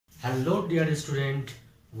Hello dear student,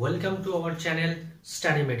 welcome to our channel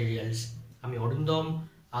study materials. আমি অরিন্দম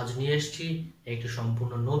আজ নিয়ে এসেছি একটি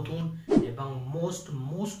সম্পূর্ণ নতুন এবং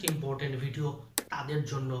মোস্ট ইম্পর্টেন্ট ভিডিও তাদের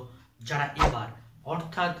জন্য যারা এবার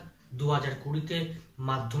অর্থাৎ 2020-তে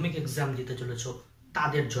মাধ্যমিক এক্সাম দিতে চলেছ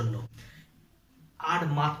তাদের জন্য। আর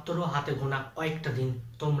মাত্র হাতে গোনা কয়েকটা দিন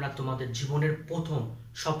তোমরা তোমাদের জীবনের প্রথম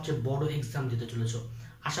সবচেয়ে বড় এক্সাম দিতে চলেছ।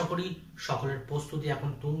 আশা করি সকলের প্রস্তুতি এখন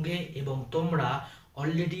তুঙ্গে এবং তোমরা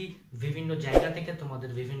অলরেডি বিভিন্ন জায়গা থেকে তোমাদের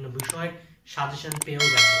বিভিন্ন বিষয়ের সাজেশন পেয়েও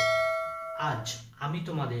গেছো। আজ আমি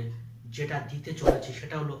তোমাদের যেটা দিতে চলেছি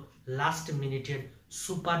সেটা হলো লাস্ট মিনিটের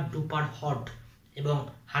সুপার ডুপার হট এবং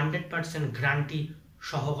 100% গ্যারান্টি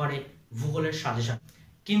সহকারে ভূগোলের সাজেশন।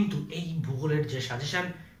 কিন্তু এই ভূগোলের যে সাজেশন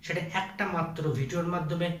সেটা একটা মাত্র ভিডিওর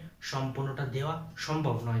মাধ্যমে সম্পূর্ণটা দেওয়া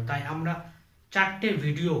সম্ভব নয়, তাই আমরা 4টে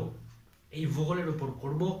ভিডিও এই ভূগোলের উপর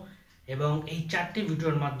করব এবং এই 4টে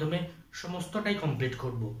ভিডিওর মাধ্যমে সমস্তটাই কমপ্লিট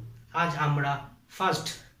করব। আজ আমরা ফার্স্ট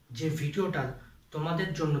যে ভিডিওটা তোমাদের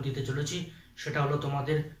জন্য দিতে চলেছি সেটা হলো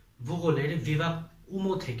তোমাদের ভূগোলের বিভাগ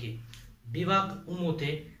উমো থেকে। বিভাগ উমোতে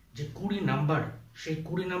যে 20 নাম্বার, সেই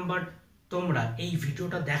 20 নাম্বার তোমরা এই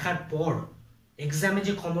ভিডিওটা দেখার পর এক্সামে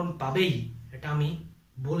যে কমন পাবেই এটা আমি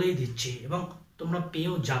বলেই দিচ্ছি এবং তোমরা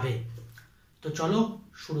পেয়েও যাবে। তো চলো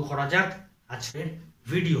শুরু করা যাক আজকের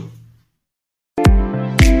ভিডিও।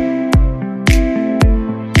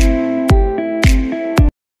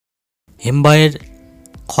 হিমবাহের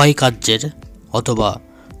ক্ষয়কার্যের অথবা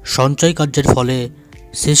সঞ্চয় কার্যের ফলে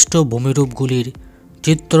সৃষ্ট ভূমিরূপগুলির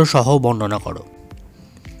চিত্রসহ বর্ণনা করো।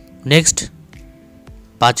 নেক্সট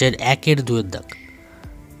 5-এর 1-এর 2-এর দাগ।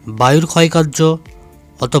 বায়ুর ক্ষয়কার্য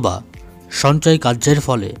অথবা সঞ্চয় কার্যের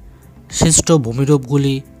ফলে সৃষ্ট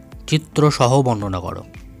ভূমিরূপগুলি চিত্রসহ বর্ণনা করো।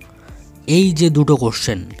 এই যে দুটো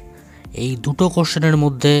কোশ্চেন, এই দুটো কোশ্চেনের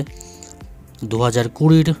মধ্যে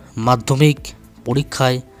 2020-র মাধ্যমিক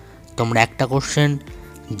পরীক্ষায় তোমরা একটা কোশ্চেন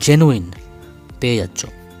জেনুইন পেয়ে যাচ্ছ।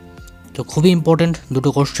 তো খুবই ইম্পর্টেন্ট দুটো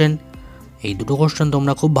কোশ্চেন। এই দুটো কোশ্চেন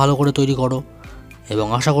তোমরা খুব ভালো করে তৈরি করো এবং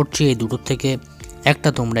আশা করছি এই দুটোর থেকে একটা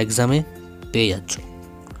তোমরা এক্সামে পেয়ে যাচ্ছ।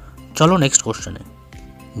 চলো নেক্সট কোশ্চেনে।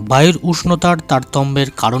 বায়ুর উষ্ণতার তারতম্যের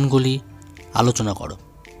কারণগুলি আলোচনা করো।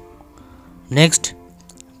 নেক্সট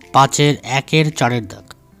 5-এর 1-এর 4-এর দাগ।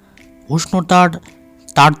 উষ্ণতার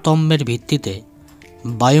তারতম্যের ভিত্তিতে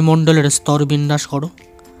বায়ুমণ্ডলের স্তর বিন্যাস করো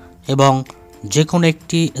এবং যে কোনো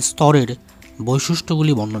একটি স্তরের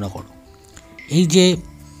বৈশিষ্ট্যগুলি বর্ণনা করো। এই যে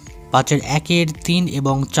 5-এর 1-এর 3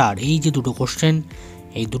 এবং 4 এই যে দুটো কোশ্চেন,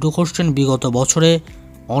 এই দুটো কোশ্চেন বিগত বছরে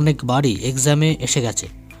অনেকবারই এক্সামে এসে গেছে।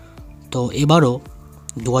 তো এবারও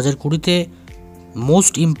 2020-তে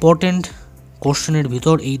মোস্ট ইম্পর্ট্যান্ট কোশ্চেনের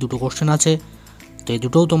ভিতর এই দুটো কোশ্চেন আছে। তো এই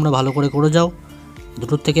দুটোও তোমরা ভালো করে যাও,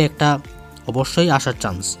 দুটোর থেকে একটা অবশ্যই আসার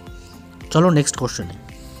চান্স। চলো নেক্সট কোশ্চেনে।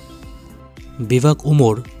 বিভাগ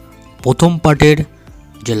উমোর প্রথম পার্টের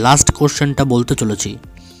যে লাস্ট কোশ্চেনটা বলতে চলেছি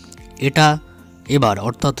এটা এবার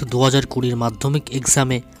অর্থাৎ 2020-র মাধ্যমিক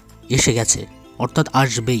এক্সামে এসে গেছে, অর্থাৎ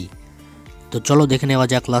আসবেই। তো চলো দেখে নেওয়া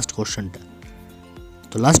যাক লাস্ট কোশ্চেনটা।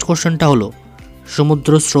 তো লাস্ট কোশ্চেনটা হলো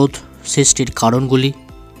সমুদ্র স্রোত সৃষ্টির কারণগুলি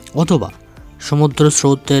অথবা সমুদ্র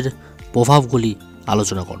স্রোতের প্রভাবগুলি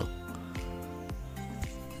আলোচনা করো।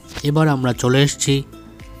 এবার আমরা চলে এসেছি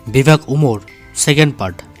বিভাগ উমোর সেকেন্ড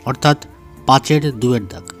পার্ট অর্থাৎ 5-এর 2-এর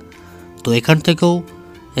দাগ। তো এখান থেকেও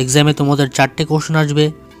এক্সামে তোমাদের 4টে কোশ্চেন আসবে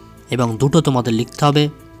এবং দুটো তোমাদের লিখতে হবে।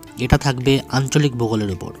 এটা থাকবে আঞ্চলিক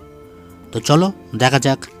ভূগোলের উপর। তো চলো দেখা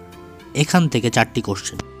যাক এখান থেকে 4টি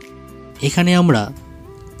কোশ্চেন। এখানে আমরা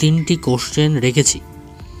 3টি কোশ্চেন রেখেছি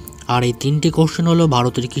আর এই 3টি কোশ্চেন হলো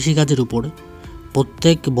ভারতের কৃষিকাজের উপরে।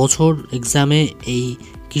 প্রত্যেক বছর এক্সামে এই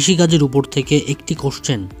কৃষিকাজের উপর থেকে একটি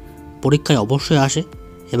কোশ্চেন পরীক্ষায় অবশ্যই আসে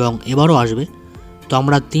এবং এবারও আসবে। তো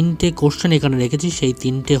আমরা 3টে কোশ্চেন এখানে রেখেছি, সেই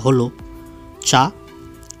 3টে হলো চা,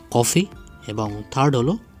 কফি এবং থার্ড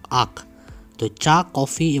হলো আখ। তো চা,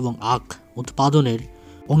 কফি এবং আখ উৎপাদনের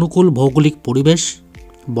অনুকূল ভৌগোলিক পরিবেশ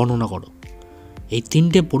বর্ণনা করো। এই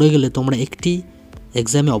 3টে পড়ে গেলে তোমরা একটি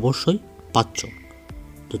এক্সামে অবশ্যই পাচ্ছ।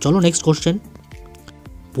 তো চলো নেক্সট কোশ্চেন।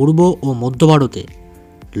 পূর্ব ও মধ্য ভারতে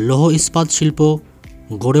লৌহ ইস্পাত শিল্প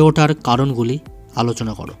গড়ে ওঠার কারণগুলি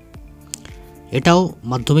আলোচনা করো। এটাও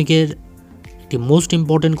মাধ্যমিকের একটি মোস্ট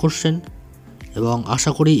ইম্পর্টেন্ট কোশ্চেন এবং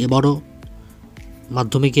আশা করি এবারও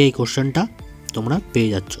মাধ্যমিকে এই কোশ্চেনটা তোমরা পেয়ে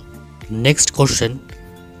যাচ্ছ। নেক্সট কোশ্চেন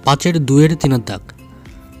 5-এর 2-এর 3-এর দাগ।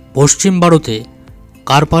 পশ্চিম ভারতে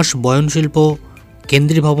কার্পাস বয়নশিল্প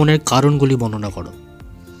কেন্দ্রীভবনের কারণগুলি বর্ণনা করো।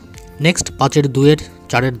 নেক্সট 5-এর 2-এর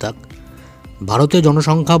 4-এর দাগ। ভারতে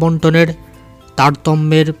জনসংখ্যা বণ্টনের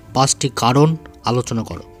তারতম্যের 5টি কারণ আলোচনা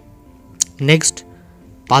করো। নেক্সট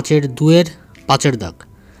 5-এর 2-এর 5-এর দাগ।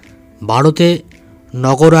 ভারতে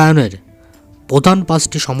নগরায়নের প্রধান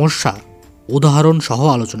 5টি সমস্যা উদাহরণ সহ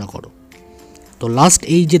আলোচনা করো। তো লাস্ট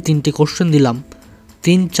এই যে 3টে কোশ্চেন দিলাম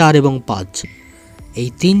 3, 4 এবং 5, এই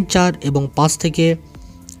 3, 4 এবং 5 থেকে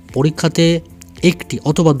পরীক্ষাতে একটি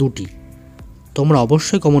অথবা দুটি তোমরা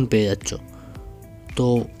অবশ্যই কমন পেয়ে যাচ্ছ। তো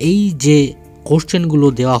এই যে কোশ্চেনগুলো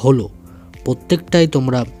দেওয়া হলো প্রত্যেকটাই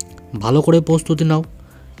তোমরা ভালো করে প্রস্তুতি নাও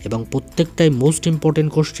এবং প্রত্যেকটাই মোস্ট ইম্পর্টেন্ট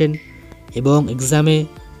কোশ্চেন, এবং এক্সামে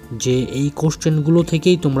যে এই কোশ্চেনগুলো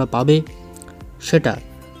থেকেই তোমরা পাবে সেটা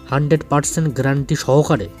 100% গ্যারান্টি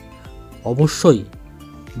সহকারে অবশ্যই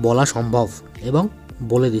বলা সম্ভব এবং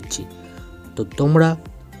বলে দিচ্ছি। তো তোমরা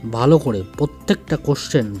ভালো করে প্রত্যেকটা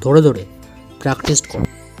কোশ্চেন ধরে ধরে প্র্যাকটিস করো।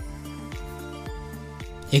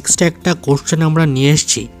 এক্সট্রা একটা কোশ্চেন আমরা নিয়ে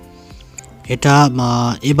এসেছি, এটা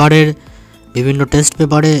এবারের বিভিন্ন টেস্ট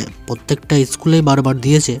পেপারে প্রত্যেকটা স্কুলেই বারবার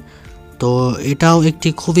দিয়েছে। তো এটাও একটি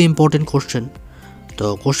খুবই ইম্পর্টেন্ট কোশ্চেন। তো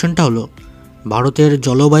কোশ্চেনটা হলো ভারতের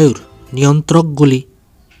জলবায়ুর নিয়ন্ত্রকগুলি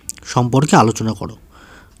সম্পর্কে আলোচনা করো।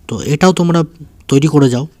 তো এটাও তোমরা তৈরি করে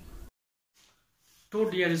যাও। তো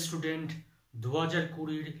ডিয়ার স্টুডেন্ট,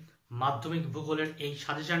 2020 মাধ্যমিক ভূগোলের এই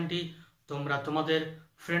সাজেশনটি তোমরা তোমাদের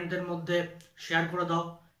ফ্রেন্ডদের মধ্যে শেয়ার করে দাও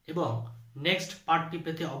এবং নেক্সট পার্টটি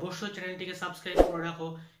পেতে অবশ্যই চ্যানেলটিকে সাবস্ক্রাইব করে রাখো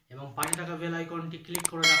এবং পাশে থাকা বেল আইকনটি ক্লিক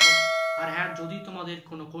করে রাখো। আর হ্যাঁ, যদি তোমাদের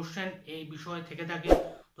কোনো কোশ্চেন এই বিষয়ে থেকে থাকে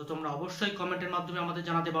তো তোমরা অবশ্যই কমেন্টের মাধ্যমে আমাদের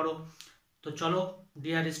জানাতে পারো। তো চলো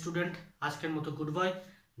ডিয়ার স্টুডেন্ট, আজকের মতো গুড বাই।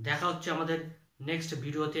 দেখা হচ্ছে আমাদের নেক্সট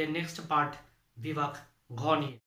ভিডিওতে, নেক্সট পার্ট বিভাগ ঘ নিয়ে।